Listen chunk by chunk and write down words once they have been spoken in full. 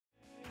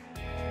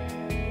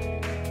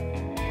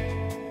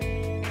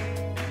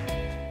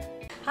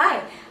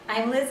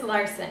I'm Liz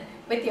Larson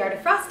with The Art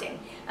of Frosting,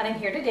 and I'm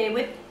here today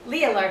with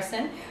Leah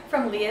Larson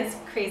from Leah's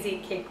Crazy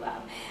Cake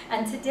Lab.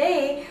 And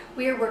today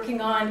we are working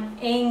on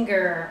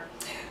Anger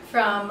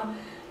from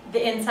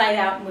the Inside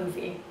Out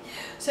movie.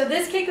 So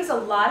this cake was a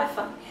lot of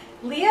fun.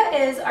 Leah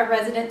is our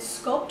resident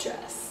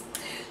sculptress.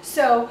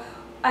 So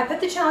I put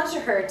the challenge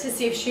to her to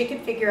see if she could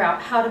figure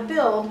out how to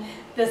build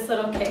this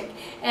little cake,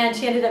 and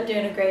she ended up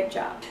doing a great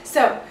job.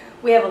 So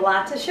we have a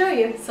lot to show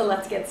you, so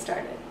let's get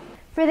started.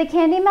 For the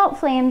candy melt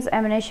flames,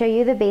 I'm going to show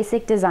you the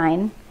basic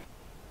design.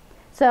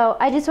 So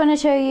I just want to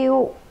show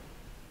you,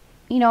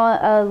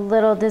 a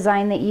little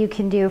design that you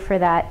can do for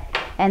that,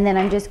 and then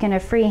I'm just going to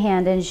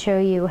freehand and show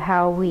you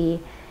how we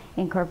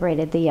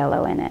incorporated the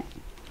yellow in it.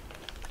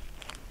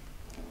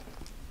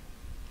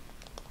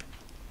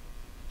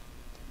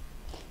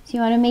 So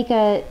you want to make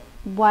a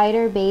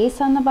wider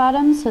base on the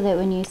bottom so that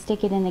when you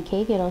stick it in the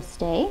cake, it'll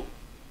stay.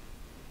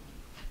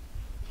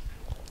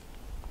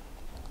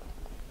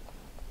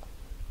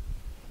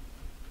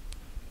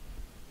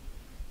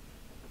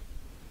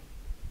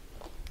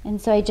 And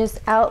so I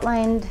just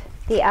outlined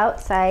the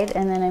outside,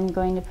 and then I'm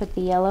going to put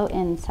the yellow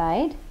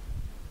inside.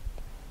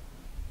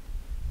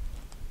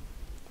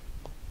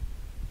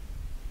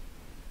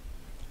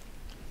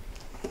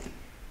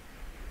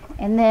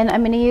 And then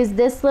I'm going to use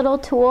this little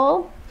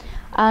tool.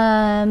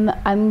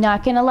 I'm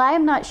not going to lie,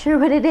 I'm not sure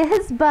what it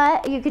is,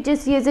 but you could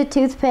just use a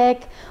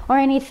toothpick or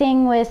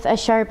anything with a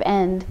sharp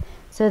end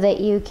so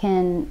that you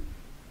can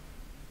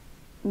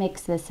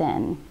mix this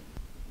in.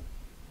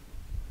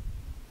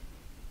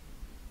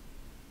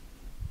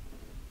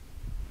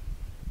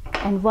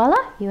 And voila,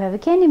 you have a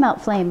candy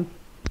melt flame.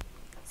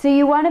 So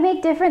you want to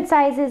make different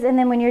sizes, and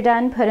then when you're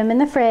done, put them in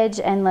the fridge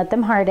and let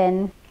them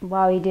harden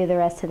while you do the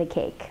rest of the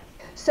cake.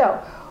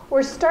 So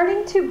we're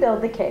starting to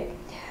build the cake.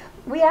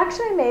 We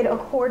actually made a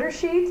quarter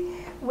sheet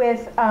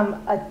with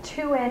a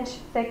 2-inch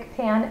thick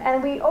pan,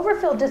 and we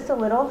overfilled just a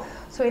little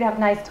so we'd have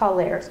nice tall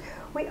layers.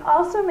 We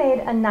also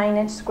made a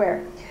 9-inch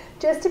square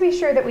just to be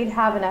sure that we'd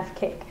have enough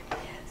cake.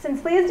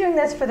 Since Leah's doing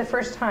this for the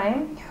first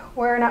time,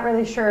 we're not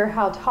really sure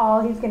how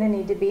tall he's going to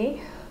need to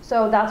be.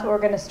 So that's what we're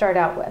going to start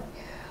out with.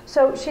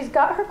 So she's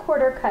got her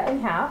quarter cut in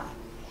half,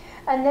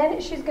 and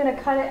then she's going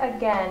to cut it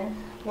again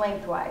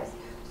lengthwise.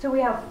 So we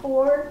have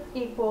 4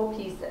 equal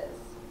pieces.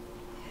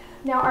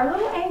 Now our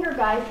little Anger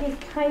guy, he's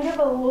kind of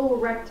a little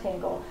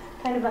rectangle,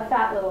 kind of a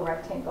fat little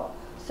rectangle.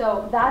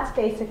 So that's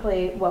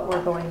basically what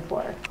we're going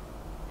for.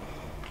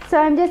 So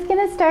I'm just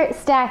going to start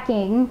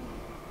stacking.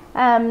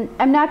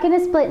 I'm not going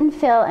to split and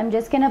fill. I'm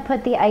just going to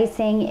put the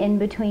icing in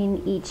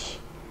between each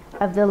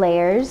of the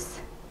layers.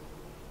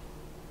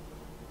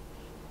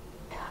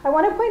 I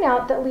want to point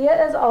out that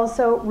Leah is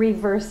also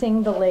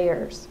reversing the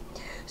layers.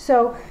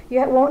 So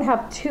you won't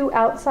have 2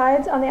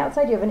 outsides on the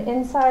outside, you have an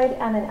inside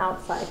and an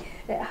outside.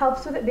 It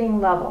helps with it being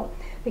level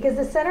because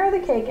the center of the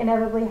cake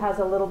inevitably has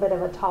a little bit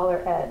of a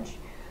taller edge.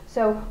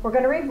 So we're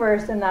going to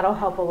reverse, and that'll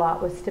help a lot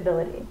with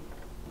stability.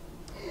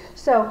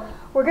 So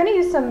we're going to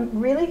use some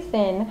really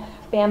thin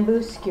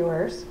bamboo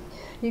skewers.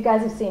 You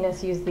guys have seen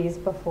us use these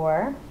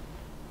before.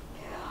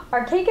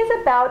 Our cake is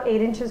about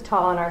 8 inches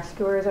tall and our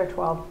skewers are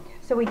 12.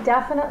 So we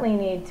definitely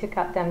need to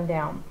cut them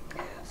down.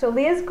 So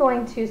Leah's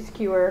going to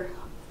skewer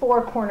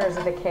 4 corners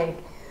of the cake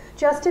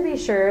just to be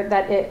sure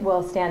that it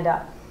will stand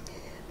up.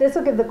 This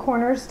will give the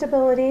corners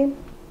stability,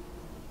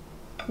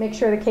 make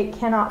sure the cake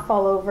cannot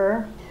fall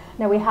over.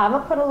 Now we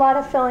haven't put a lot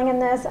of filling in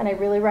this, and I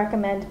really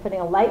recommend putting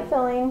a light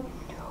filling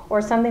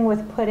or something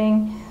with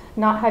pudding,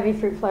 not heavy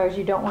fruit flours.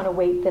 You don't want to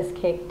weight this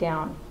cake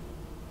down.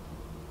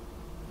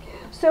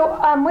 So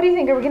what do you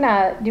think?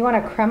 Do you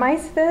want to creme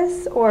ice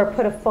this or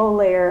put a full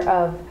layer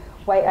of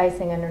white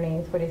icing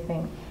underneath? What do you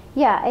think?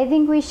 Yeah, I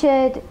think we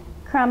should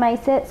creme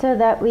ice it so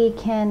that we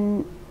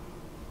can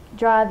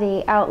draw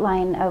the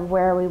outline of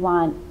where we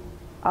want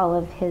all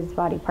of his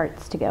body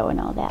parts to go and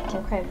all that.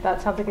 Okay,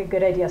 that sounds like a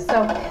good idea.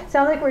 So it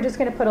sounds like we're just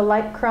going to put a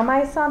light creme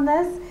ice on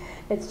this.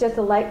 It's just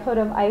a light coat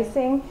of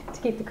icing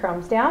to keep the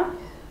crumbs down,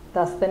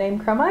 thus the name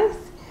creme ice,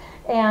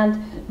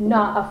 and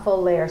not a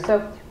full layer.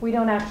 So we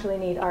don't actually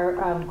need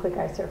our quick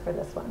icer for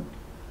this one.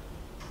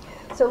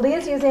 So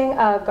Leah's using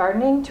a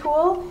gardening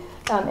tool.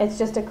 It's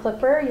just a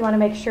clipper. You want to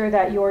make sure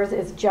that yours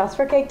is just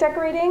for cake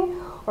decorating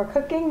or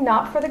cooking,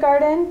 not for the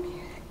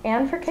garden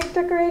and for cake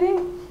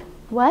decorating.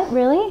 What,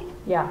 really?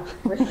 Yeah.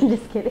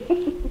 Just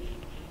kidding.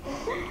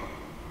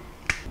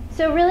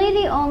 So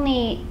really the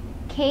only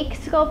cake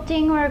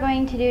sculpting we're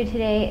going to do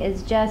today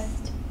is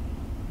just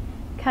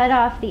cut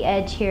off the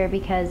edge here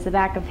because the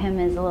back of him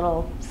is a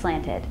little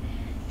slanted.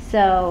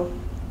 So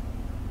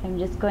I'm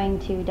just going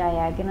to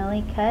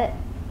diagonally cut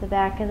the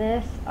back of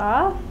this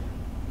off.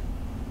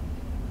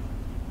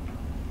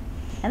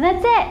 And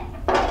that's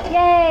it!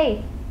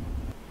 Yay!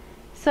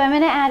 So I'm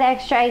going to add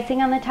extra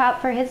icing on the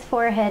top for his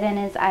forehead and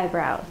his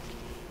eyebrows.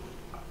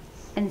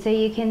 And so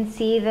you can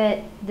see that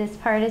this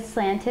part is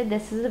slanted,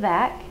 this is the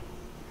back.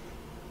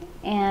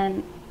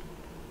 And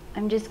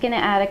I'm just going to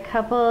add a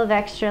couple of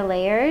extra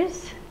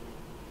layers.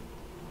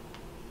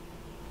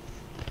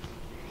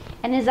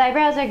 And his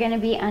eyebrows are going to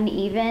be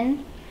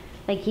uneven.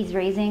 like he's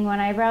raising one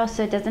eyebrow,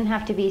 so it doesn't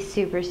have to be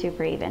super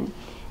even.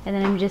 And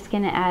then I'm just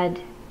going to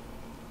add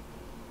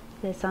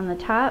this on the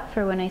top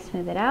for when I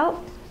smooth it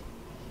out.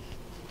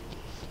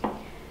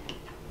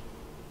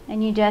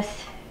 And you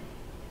just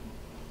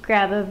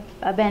grab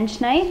a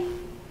bench knife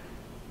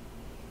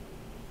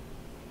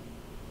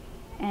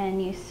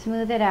and you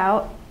smooth it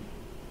out.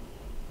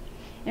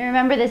 And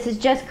remember, this is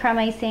just crumb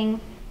icing,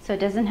 so it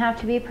doesn't have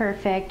to be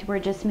perfect. We're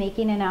just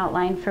making an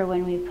outline for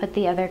when we put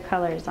the other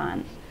colors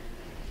on.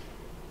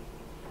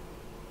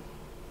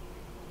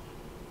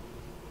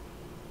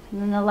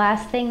 And then the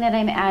last thing that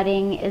I'm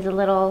adding is a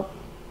little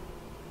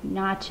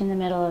notch in the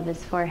middle of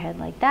his forehead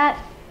like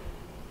that.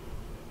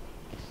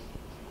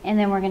 And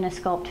then we're going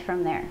to sculpt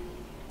from there.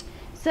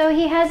 So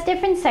he has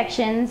different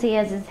sections. He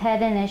has his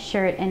head and his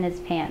shirt and his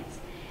pants.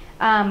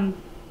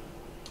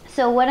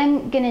 So what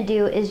I'm going to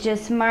do is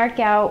just mark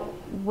out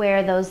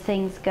where those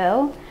things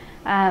go.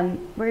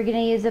 We're going to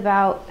use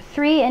about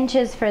 3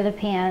 inches for the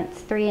pants,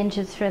 3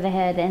 inches for the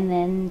head, and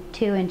then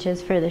 2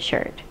 inches for the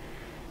shirt.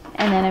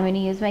 And then I'm going to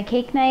use my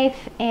cake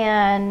knife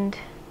and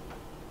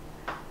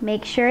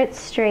make sure it's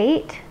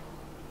straight.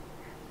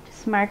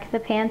 Just mark the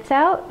pants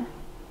out.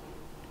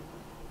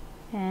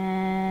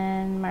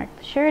 And mark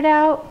the shirt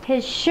out.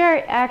 His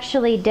shirt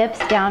actually dips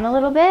down a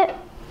little bit,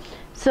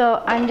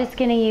 so I'm just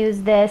going to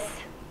use this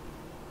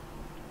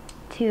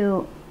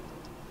to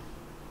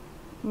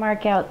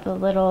mark out the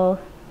little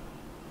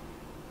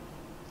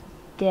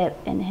dip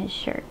in his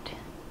shirt.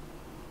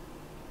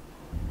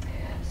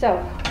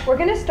 So we're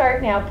going to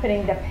start now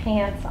putting the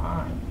pants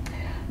on.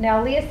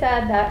 Now Leah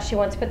said that she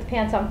wants to put the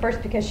pants on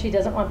first because she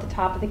doesn't want the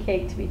top of the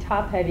cake to be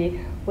top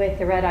heavy with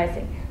the red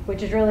icing,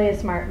 which is really a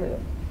smart move.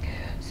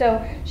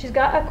 So she's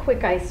got a quick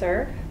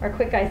icer, our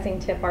quick icing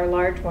tip, our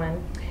large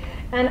one,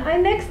 and I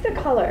mixed the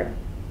color.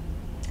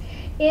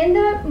 In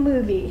the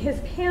movie, his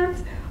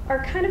pants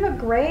are kind of a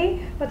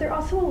gray, but they're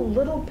also a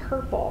little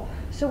purple.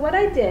 So what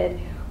I did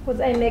was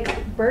I mixed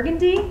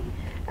burgundy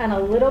and a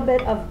little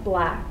bit of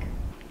black.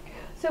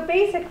 So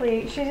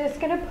basically, she's just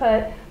going to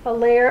put a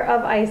layer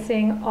of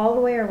icing all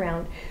the way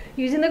around.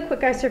 Using the quick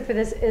icer for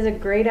this is a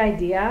great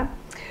idea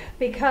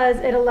because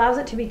it allows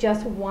it to be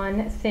just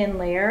one thin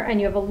layer and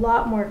you have a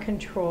lot more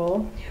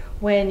control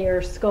when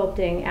you're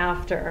sculpting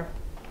after.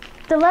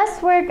 The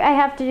less work I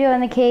have to do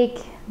on the cake,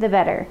 the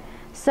better.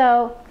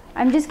 So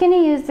I'm just going to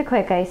use the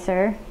quick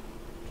icer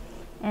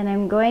and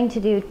I'm going to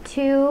do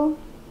 2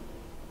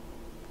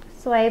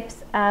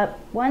 swipes up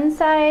one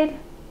side.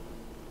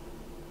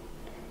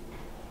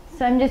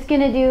 So I'm just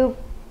going to do,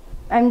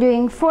 I'm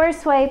doing 4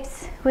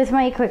 swipes with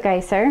my quick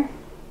icer.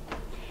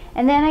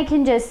 And then I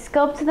can just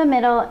sculpt the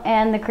middle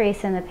and the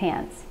crease in the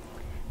pants.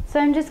 So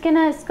I'm just going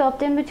to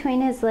sculpt in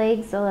between his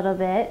legs a little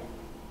bit,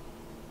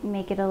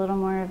 make it a little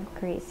more of a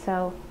crease.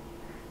 So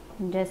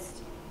I'm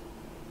just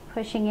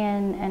pushing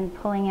in and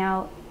pulling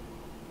out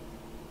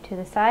to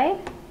the side.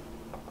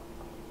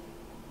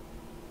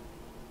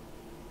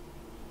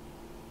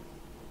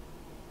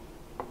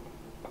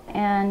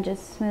 And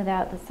just smooth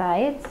out the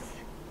sides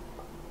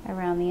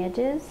around the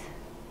edges.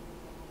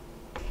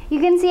 You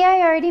can see I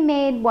already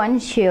made 1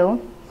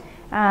 shoe.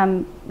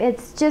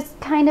 It's just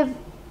kind of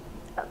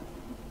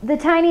the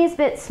tiniest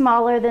bit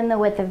smaller than the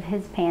width of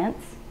his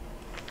pants.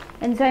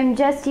 And so I'm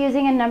just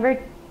using a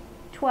number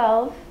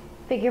 12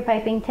 figure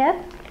piping tip.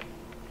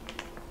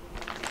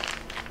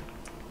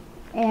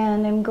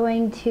 And I'm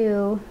going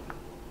to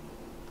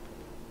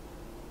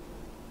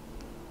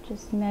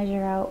just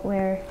measure out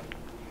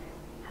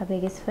how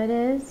big his foot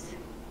is.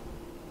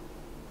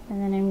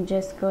 And then I'm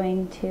just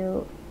going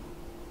to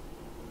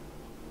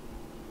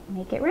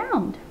make it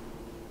round.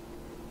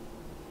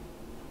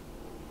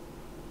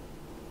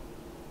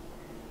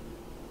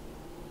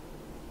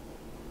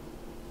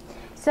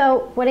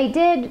 So what I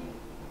did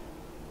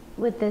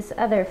with this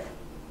other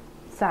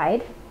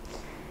side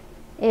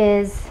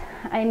is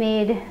I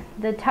made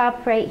the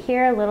top right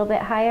here a little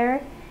bit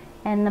higher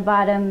and the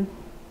bottom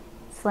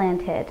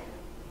slanted.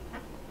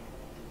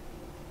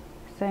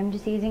 So I'm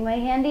just using my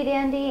handy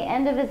dandy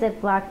end of a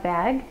Ziploc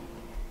bag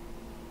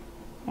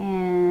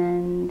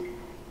and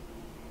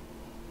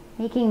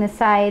making the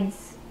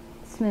sides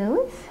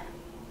smooth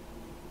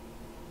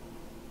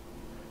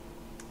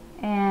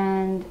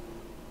and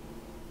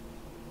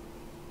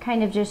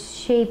kind of just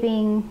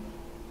shaping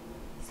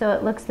so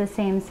it looks the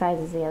same size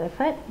as the other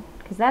foot,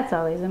 because that's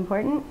always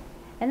important.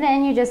 And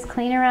then you just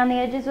clean around the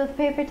edges with a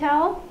paper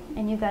towel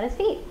and you've got his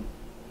feet.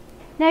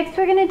 Next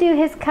we're going to do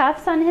his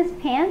cuffs on his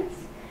pants.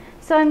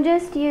 So I'm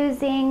just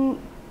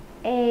using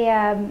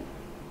an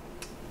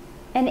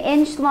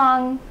inch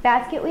long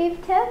basket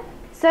weave tip.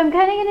 So I'm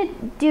kind of going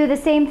to do the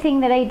same thing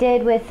that I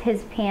did with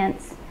his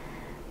pants.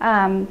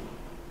 I'm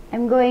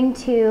going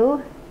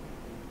to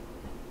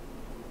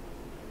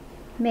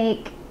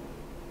make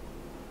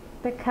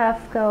the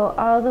cuff go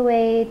all the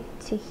way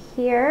to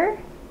here,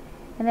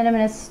 and then I'm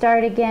going to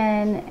start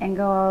again and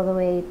go all the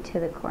way to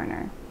the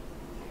corner.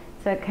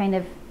 So it kind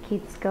of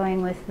keeps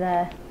going with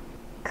the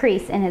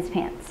crease in his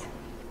pants.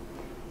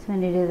 So I'm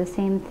going to do the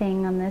same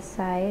thing on this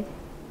side,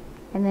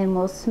 and then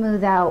we'll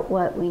smooth out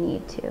what we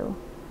need to.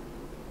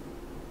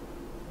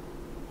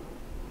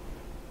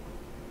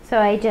 So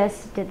I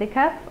just did the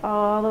cup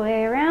all the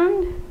way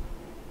around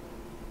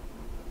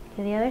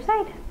to the other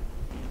side.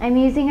 I'm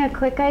using a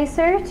quick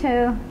icer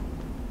to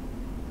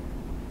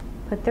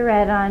put the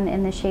red on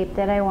in the shape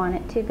that I want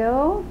it to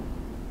go.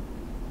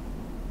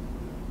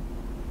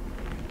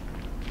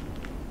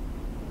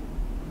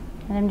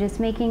 And I'm just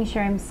making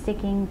sure I'm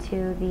sticking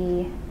to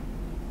the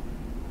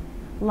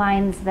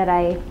lines that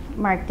I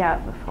marked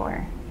out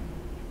before.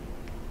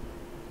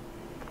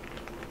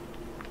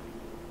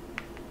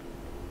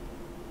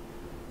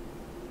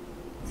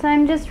 So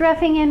I'm just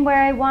roughing in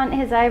where I want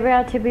his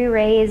eyebrow to be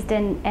raised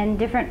and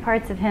different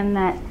parts of him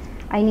that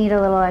I need a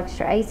little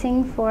extra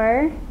icing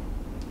for.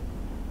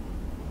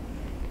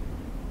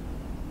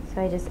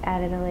 So I just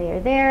added a layer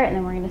there, and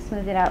then we're going to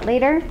smooth it out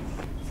later.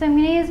 So I'm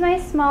going to use my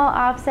small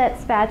offset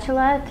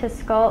spatula to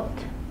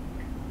sculpt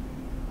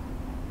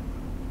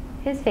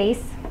his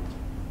face.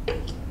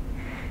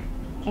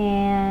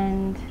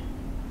 And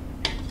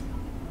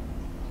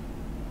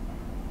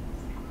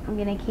I'm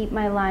going to keep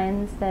my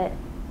lines that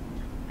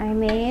I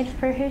made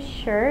for his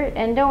shirt.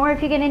 And don't worry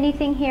if you get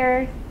anything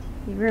here,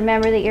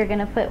 remember that you're going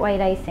to put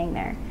white icing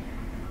there.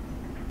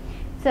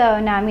 So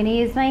now I'm going to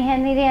use my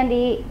handy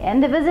dandy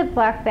end of a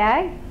Ziploc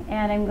bag,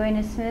 and I'm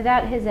going to smooth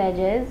out his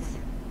edges.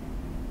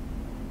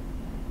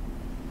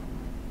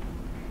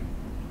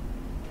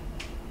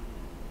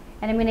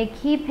 And I'm going to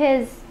keep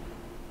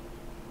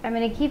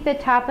the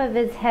top of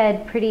his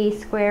head pretty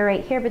square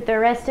right here, but the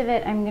rest of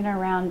it I'm going to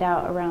round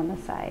out around the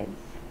sides.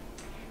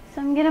 So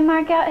I'm going to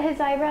mark out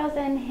his eyebrows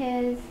and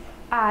his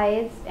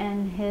eyes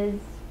and his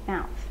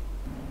mouth.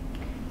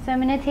 So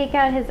I'm going to take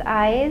out his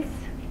eyes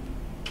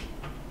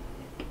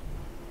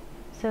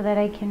so that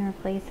I can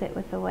replace it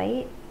with the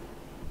white.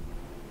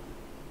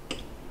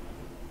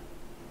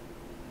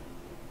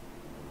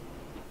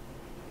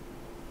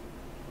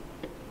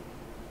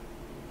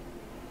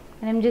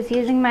 And I'm just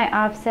using my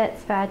offset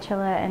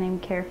spatula, and I'm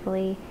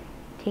carefully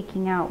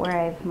taking out where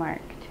I've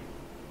marked.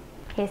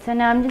 Okay, so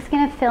now I'm just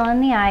going to fill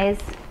in the eyes.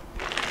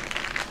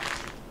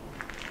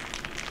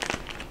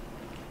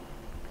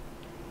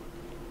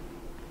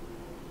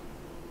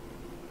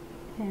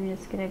 I'm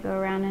just going to go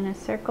around in a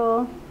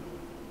circle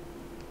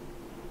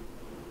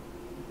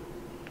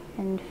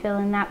and fill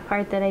in that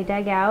part that I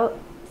dug out.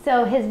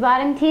 So his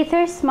bottom teeth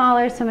are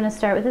smaller, so I'm going to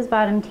start with his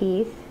bottom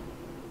teeth.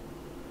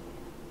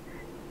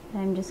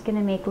 I'm just going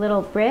to make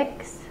little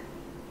bricks.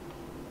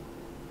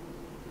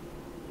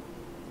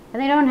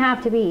 And they don't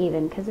have to be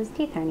even because his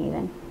teeth aren't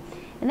even.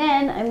 And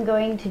then I'm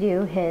going to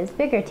do his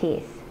bigger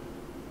teeth.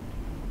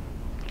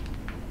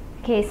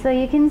 Okay, so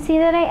you can see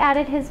that I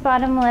added his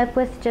bottom lip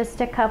with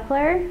just a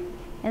coupler.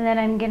 And then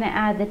I'm going to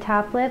add the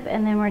top lip,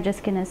 and then we're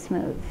just going to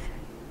smooth.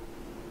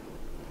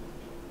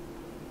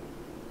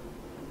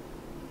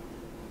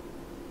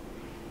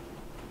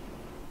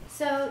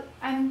 So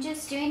I'm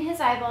just doing his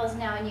eyeballs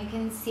now, and you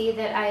can see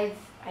that I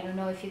don't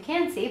know if you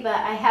can see, but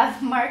I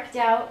have marked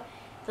out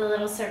the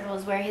little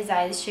circles where his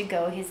eyes should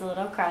go. He's a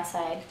little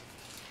cross-eyed.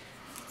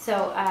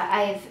 So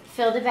I've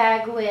filled a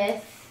bag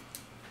with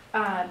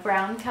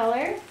brown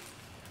color.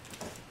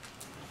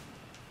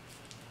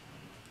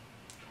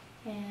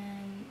 And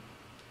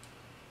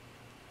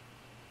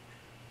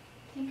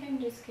I think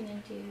I'm just going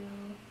to do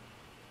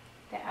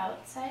the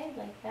outside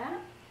like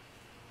that.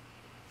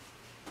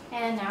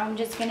 And now I'm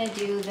just going to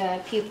do the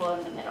pupil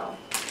in the middle.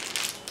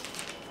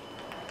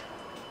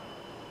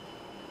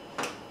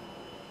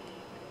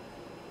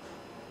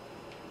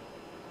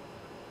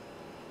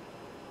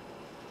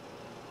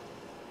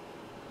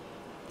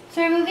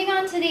 So we're moving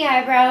on to the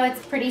eyebrow.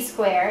 It's pretty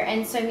square,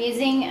 and so I'm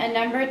using a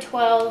number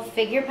 12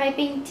 figure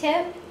piping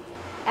tip.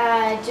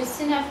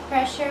 Just enough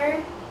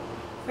pressure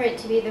for it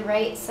to be the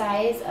right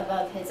size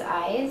above his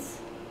eyes.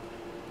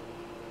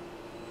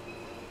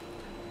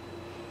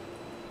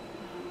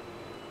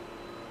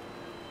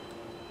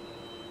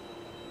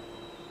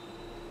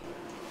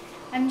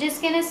 I'm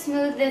just going to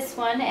smooth this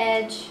one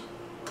edge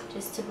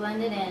just to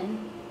blend it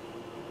in.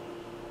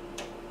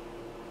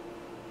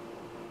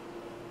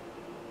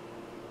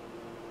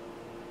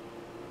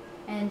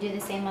 And do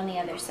the same on the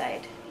other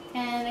side.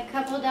 And a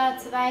couple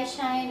dots of eye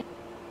shine.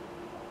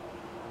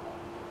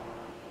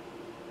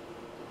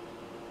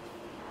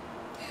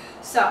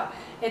 So,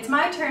 it's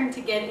my turn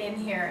to get in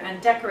here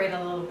and decorate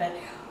a little bit,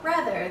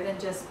 rather than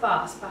just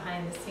boss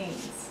behind the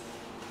scenes.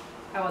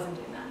 I wasn't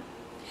doing that.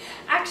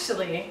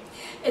 Actually,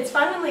 it's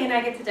fun when Leah and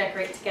I get to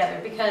decorate together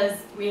because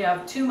we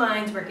have two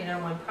minds working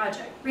on one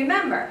project.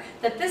 Remember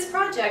that this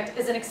project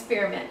is an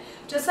experiment.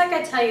 Just like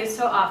I tell you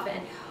so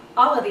often,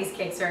 all of these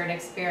cakes are an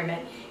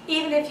experiment,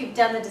 even if you've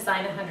done the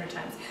design 100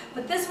 times.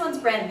 But this one's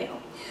brand new.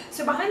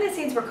 So behind the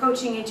scenes, we're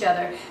coaching each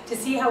other to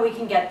see how we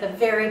can get the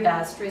very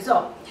best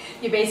result.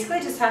 You basically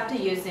just have to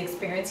use the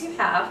experience you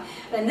have.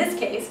 And in this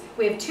case,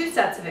 we have two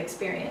sets of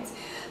experience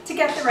to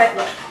get the right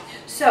look.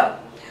 So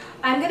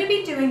I'm going to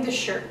be doing the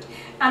shirt.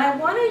 And I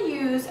want to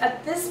use,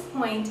 at this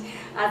point,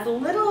 a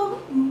little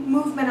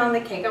movement on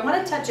the cake. I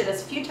want to touch it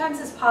as few times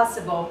as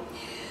possible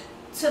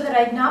so that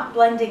I'm not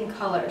blending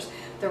colors.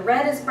 The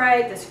red is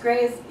bright, this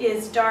gray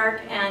is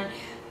dark, and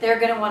they're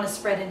going to want to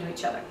spread into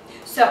each other.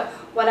 So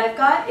what I've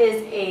got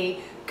is a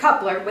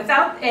coupler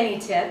without any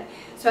tip.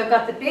 So I've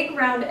got the big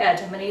round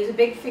edge. I'm going to use a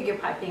big figure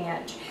piping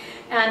edge.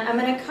 And I'm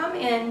going to come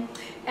in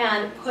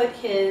and put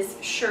his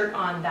shirt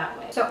on that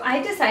way. So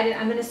I decided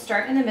I'm going to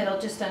start in the middle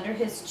just under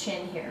his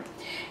chin here.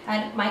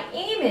 And my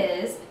aim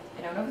is,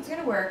 I don't know if it's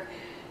going to work,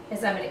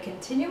 is I'm going to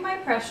continue my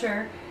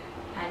pressure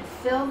and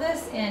fill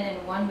this in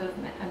one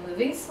movement. I'm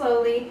moving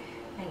slowly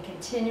and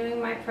continuing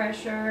my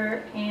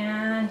pressure,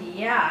 and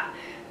yeah,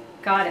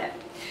 got it.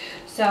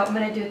 So I'm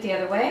going to do it the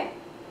other way.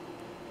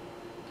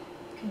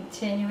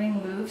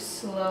 Continuing, move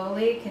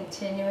slowly,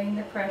 continuing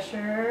the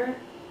pressure.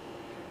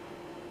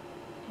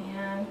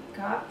 And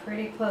got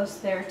pretty close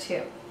there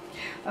too.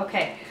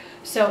 Okay,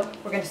 so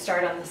we're going to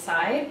start on the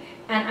side.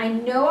 And I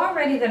know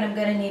already that I'm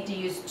going to need to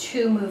use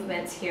 2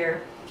 movements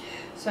here.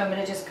 So I'm going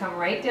to just come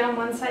right down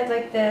one side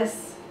like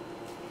this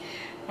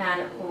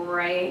and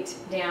right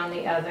down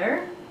the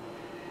other.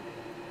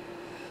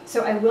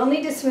 So I will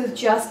need to smooth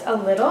just a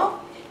little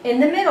in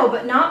the middle,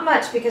 but not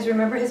much, because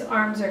remember his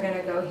arms are going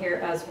to go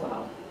here as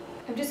well.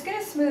 I'm just going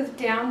to smooth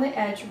down the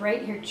edge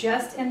right here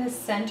just in the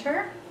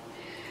center.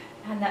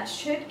 And that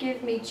should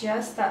give me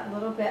just that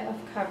little bit of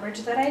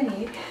coverage that I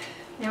need.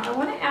 Now I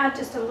want to add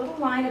just a little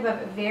line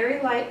above it,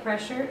 very light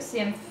pressure.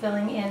 See, I'm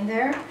filling in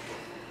there.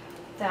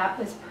 That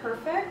is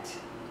perfect.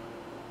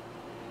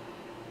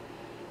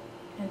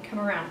 And come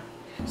around.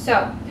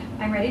 So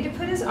I'm ready to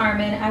put his arm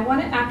in. I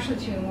want it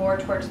actually to be more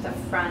towards the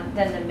front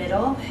than the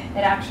middle. It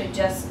actually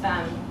just,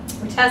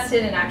 we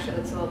tested and actually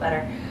looks a little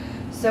better.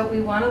 So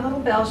we want a little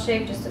bell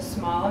shape, just a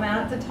small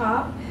amount at the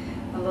top.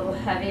 A little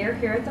heavier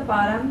here at the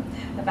bottom,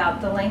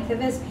 about the length of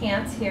his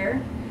pants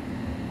here,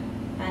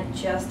 and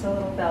just a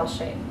little bell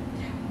shape.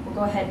 We'll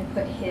go ahead and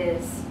put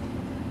his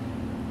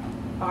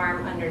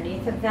arm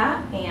underneath of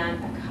that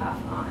and a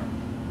cuff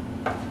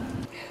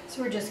on.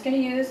 So we're just going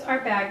to use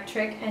our bag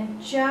trick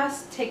and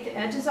just take the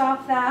edges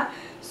off that,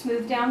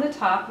 smooth down the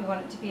top. We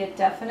want it to be a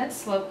definite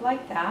slope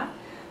like that.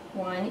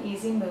 One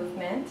easy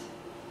movement.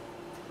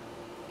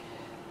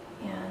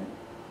 And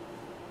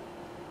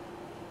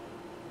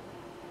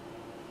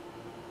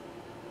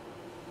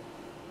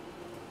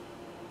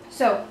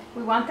so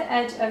we want the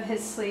edge of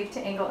his sleeve to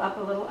angle up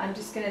a little. I'm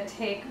just going to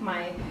take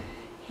my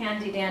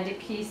handy dandy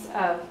piece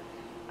of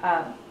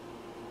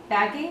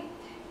baggie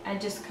and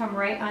just come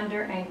right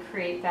under and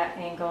create that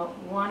angle.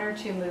 1 or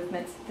 2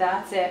 movements,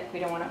 that's it. We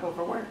don't want to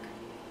overwork.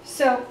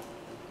 So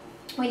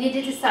we need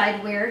to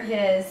decide where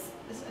his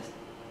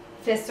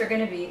fists are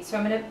going to be. So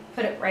I'm going to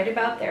put it right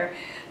about there.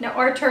 Now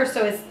our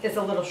torso is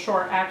a little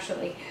short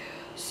actually.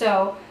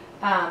 So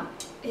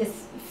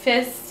his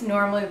fists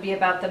normally would be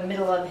about the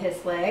middle of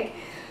his leg.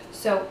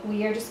 So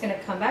we are just going to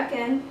come back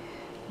in,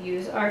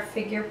 use our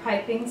figure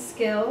piping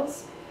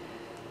skills,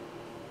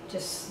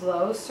 just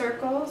slow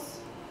circles,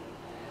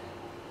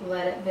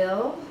 let it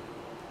build.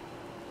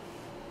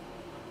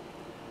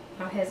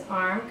 Now his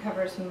arm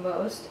covers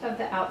most of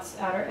the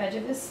outer edge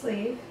of his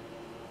sleeve.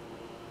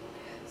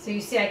 So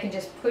you see I can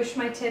just push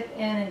my tip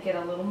in and get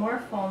a little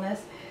more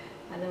fullness,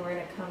 and then we're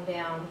going to come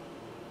down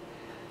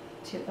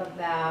to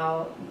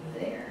about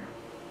there.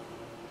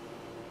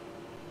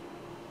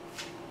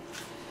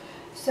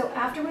 So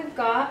after we've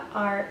got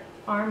our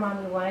arm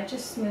on, we want to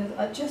just smooth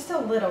just a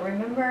little.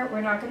 Remember,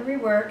 we're not going to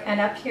rework. And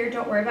up here,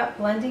 don't worry about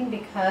blending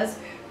because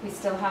we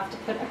still have to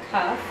put a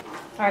cuff.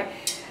 All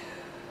right.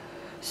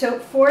 So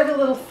for the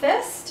little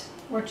fist,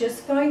 we're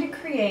just going to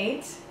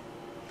create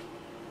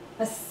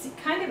a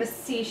kind of a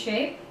C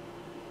shape.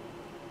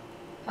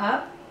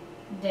 Up,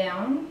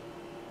 down,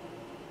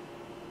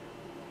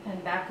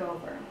 and back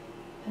over.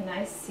 A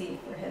nice C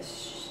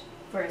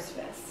for his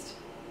fist.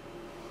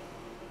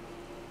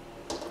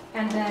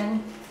 And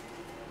then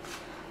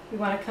we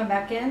want to come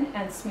back in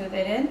and smooth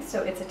it in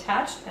so it's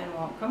attached and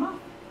won't come off.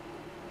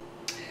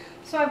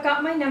 So I've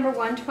got my number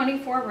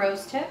 124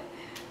 rose tip,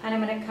 and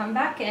I'm going to come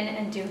back in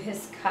and do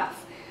his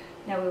cuff.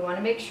 Now we want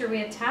to make sure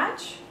we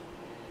attach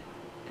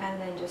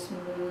and then just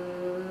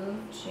move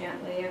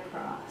gently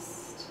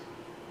across.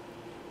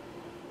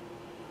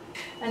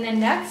 And then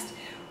next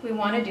we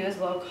want to do his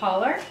low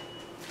collar.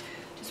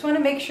 Just want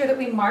to make sure that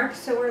we mark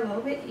so we're a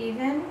little bit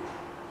even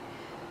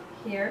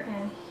here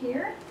and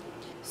here.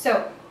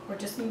 So we're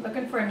just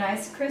looking for a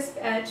nice crisp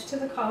edge to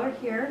the collar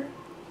here.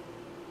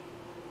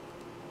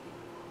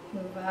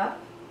 Move up.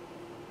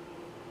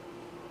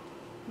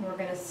 And we're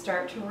going to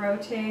start to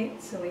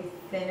rotate so we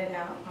thin it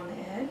out on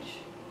the edge.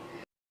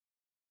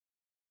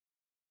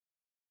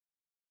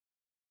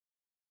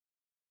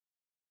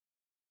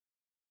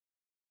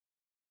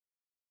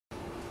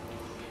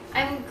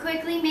 I'm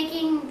quickly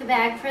making the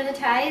bag for the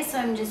ties, so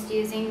I'm just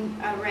using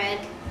my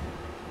red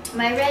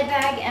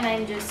bag, and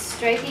I'm just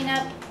striping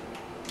up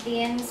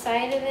the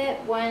inside of it,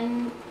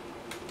 one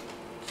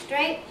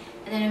stripe,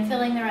 and then I'm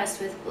filling the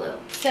rest with blue.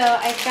 So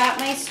I've got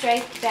my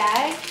striped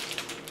bag,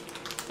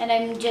 and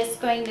I'm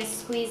just going to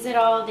squeeze it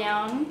all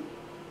down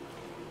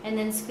and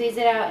then squeeze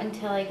it out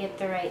until I get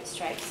the right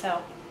stripe.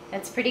 So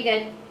that's pretty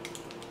good.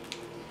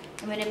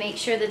 I'm going to make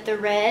sure that the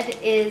red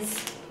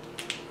is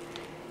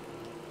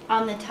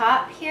on the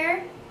top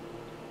here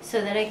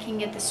so that I can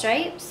get the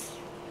stripes.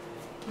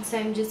 And so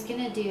I'm just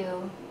gonna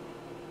do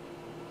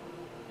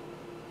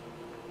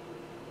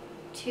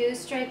 2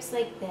 stripes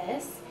like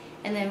this.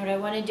 And then what I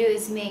want to do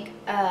is make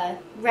a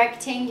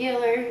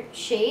rectangular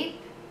shape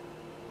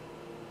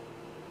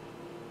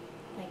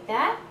like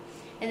that.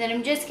 And then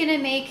I'm just gonna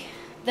make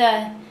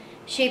the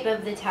shape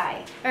of the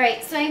tie. All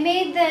right, so I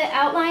made the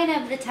outline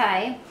of the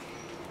tie,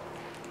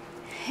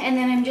 and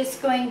then I'm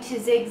just going to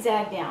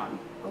zigzag down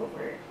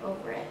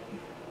over it.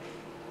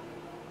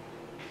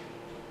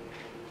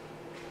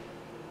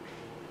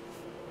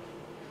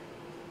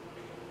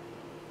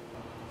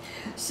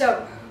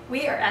 So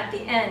we are at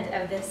the end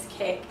of this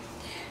cake.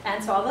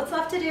 And so all that's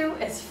left to do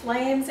is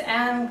flames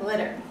and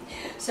glitter.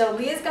 So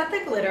Leah's got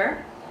the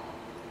glitter.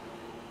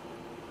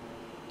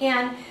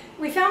 And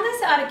we found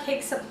this at a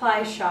cake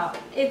supply shop.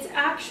 It's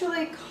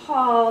actually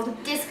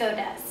called Disco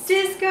Dust.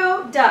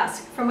 Disco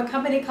Dust from a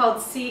company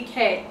called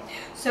CK.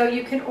 So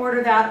you can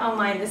order that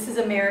online. This is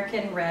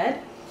American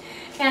Red.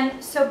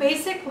 And so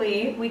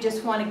basically we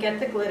just want to get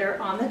the glitter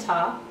on the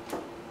top.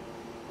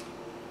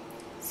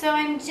 So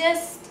I'm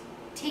just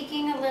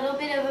taking a little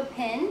bit of a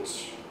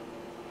pinch.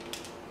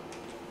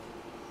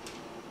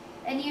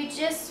 And you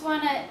just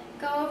want to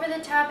go over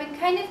the top and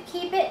kind of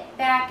keep it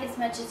back as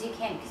much as you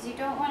can, because you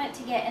don't want it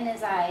to get in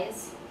his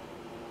eyes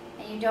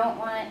and you don't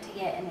want it to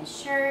get in his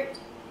shirt.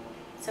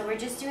 So we're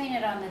just doing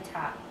it on the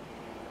top.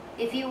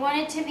 If you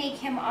wanted to make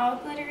him all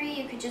glittery,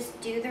 you could just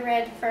do the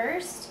red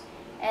first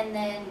and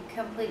then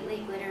completely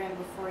glitter him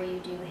before you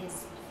do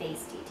his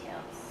face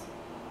details.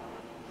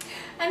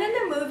 And in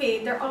the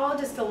movie, they're all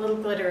just a little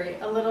glittery,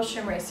 a little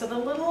shimmery. So the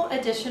little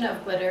addition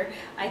of glitter,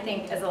 I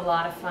think, is a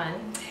lot of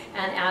fun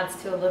and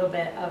adds to a little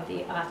bit of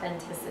the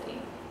authenticity.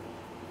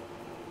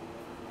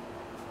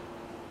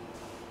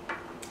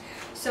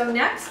 So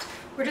next,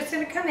 we're just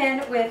going to come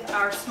in with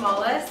our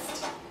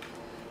smallest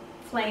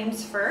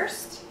flames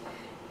first.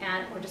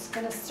 And we're just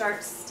going to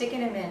start sticking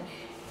them in.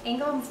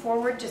 Angle them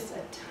forward just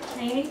a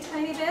tiny,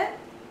 tiny bit.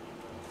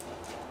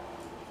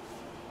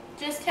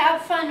 Just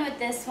have fun with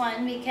this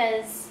one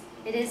because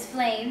it is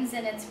flames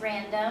and it's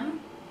random.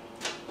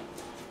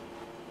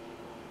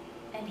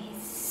 And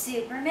he's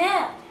super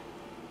mad.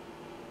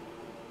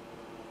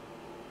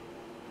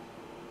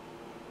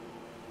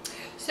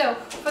 So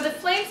for the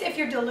flames, if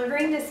you're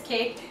delivering this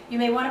cake, you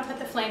may want to put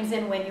the flames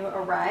in when you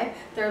arrive.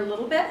 They're a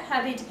little bit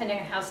heavy depending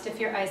on how stiff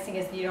your icing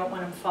is. You don't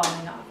want them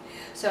falling off.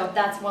 So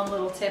that's one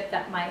little tip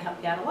that might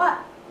help you out a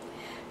lot.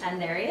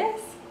 And there he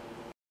is.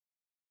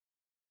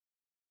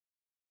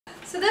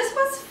 So this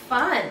was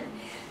fun.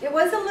 It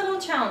was a little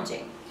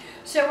challenging.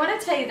 So I want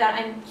to tell you that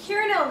I'm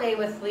here in LA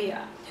with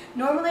Leah.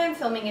 Normally I'm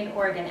filming in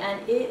Oregon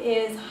and it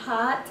is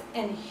hot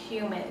and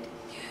humid.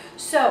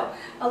 So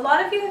a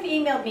lot of you have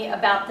emailed me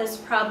about this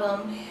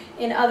problem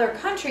in other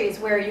countries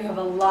where you have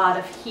a lot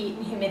of heat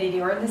and humidity,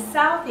 or in the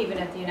South even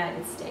of the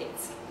United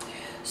States.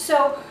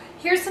 So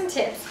here's some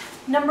tips.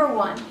 Number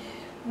 1,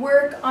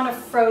 work on a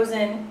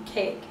frozen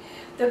cake.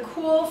 The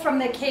cool from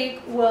the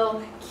cake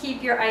will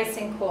keep your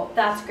icing cool.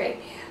 That's great.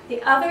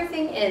 The other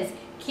thing is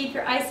keep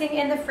your icing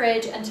in the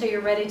fridge until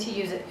you're ready to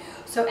use it.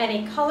 So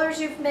any colors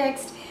you've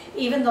mixed,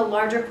 even the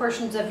larger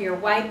portions of your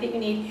white that you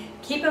need,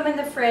 keep them in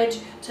the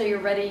fridge till you're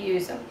ready to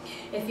use them.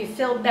 If you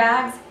filled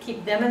bags,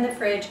 keep them in the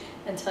fridge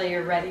until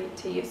you're ready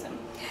to use them.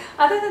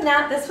 Other than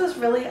that, this was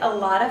really a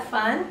lot of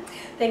fun.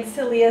 Thanks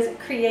to Leah's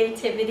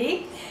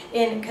creativity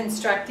in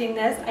constructing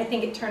this, I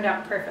think it turned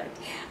out perfect.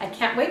 I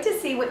can't wait to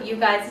see what you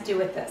guys do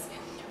with this.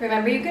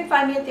 Remember, you can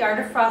find me at The Art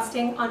of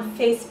Frosting on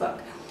Facebook,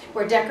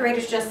 where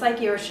decorators just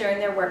like you are sharing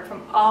their work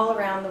from all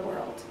around the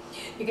world.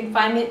 You can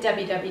find me at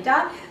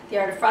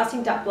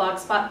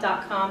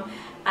www.theartoffrosting.blogspot.com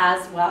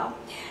as well.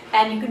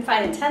 And you can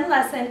find a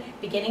 10-lesson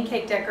beginning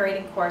cake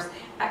decorating course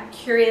at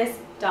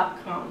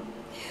curious.com.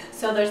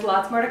 So there's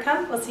lots more to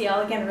come. We'll see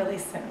y'all again really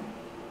soon.